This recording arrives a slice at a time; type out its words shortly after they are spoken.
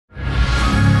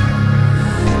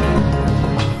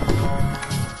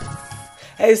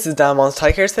Hey, this is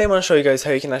DanWantsTech here. Today I want to show you guys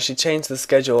how you can actually change the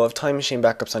schedule of Time Machine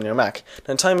backups on your Mac.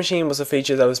 Now, Time Machine was a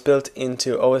feature that was built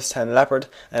into OS X Leopard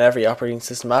and every operating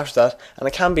system after that, and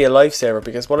it can be a lifesaver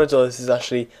because what it does is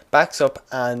actually backs up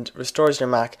and restores your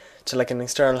Mac to like an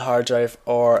external hard drive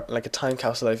or like a time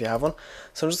capsule if you have one.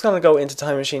 So I'm just going to go into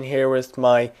Time Machine here with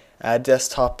my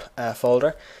desktop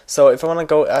folder. So if I want to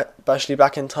go actually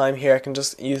back in time here, I can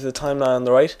just use the timeline on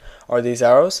the right or these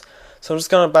arrows. So I'm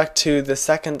just going back to the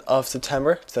 2nd of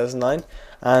September 2009,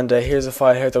 and here's a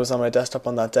file here that was on my desktop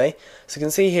on that day. So you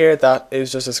can see here that it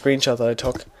was just a screenshot that I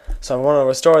took. So if I want to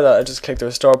restore that, I just click the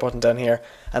restore button down here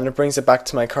and it brings it back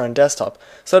to my current desktop.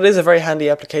 So it is a very handy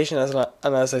application,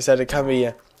 and as I said, it can be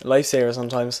a lifesaver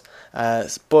sometimes.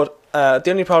 But the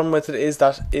only problem with it is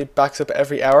that it backs up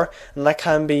every hour, and that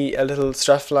can be a little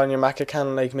stressful on your Mac. It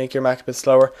can like make your Mac a bit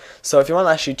slower. So if you want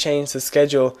to actually change the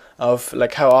schedule of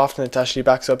like how often it actually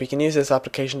backs up, you can use this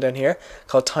application down here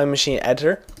called Time Machine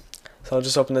Editor. So I'll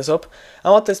just open this up,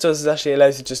 and what this does is actually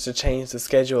allows you just to change the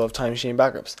schedule of Time Machine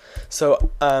backups. So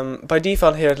by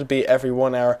default here it'll be every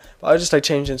 1 hour, but I'll just like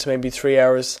change it to maybe 3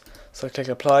 hours. So I click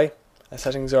apply.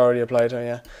 Settings are already applied,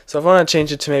 yeah. So if I want to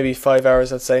change it to maybe 5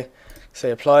 hours, let's say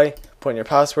apply, put in your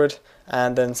password,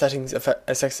 and then settings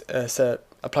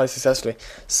apply successfully.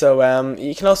 So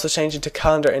you can also change it to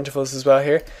calendar intervals as well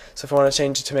here. So if I want to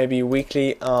change it to maybe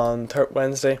weekly on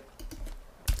Wednesday,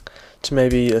 to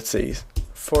maybe, let's see,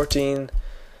 4 o'clock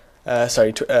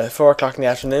in the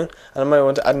afternoon, and I might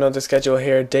want to add another schedule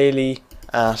here, daily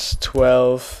at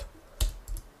 12.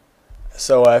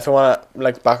 So if I want to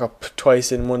like back up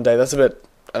twice in one day, that's a bit,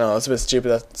 I don't know, it's a bit stupid,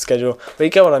 that schedule, but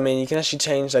you get what I mean. You can actually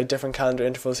change like different calendar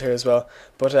intervals here as well,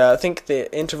 but I think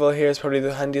the interval here is probably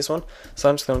the handiest one, so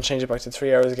I'm just going to change it back to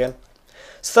 3 hours again.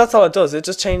 So that's all it does. It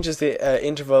just changes the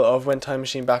interval of when Time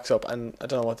Machine backs up, and I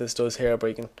don't know what this does here, but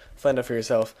you can find out for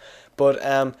yourself. But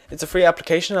it's a free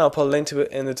application, and I'll put a link to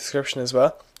it in the description as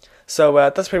well. So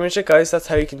that's pretty much it, guys. That's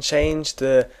how you can change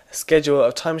the schedule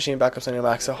of Time Machine backups on your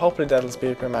Mac. So hopefully that'll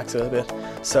speed up your Macs a little bit.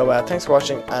 So thanks for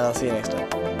watching, and I'll see you next time.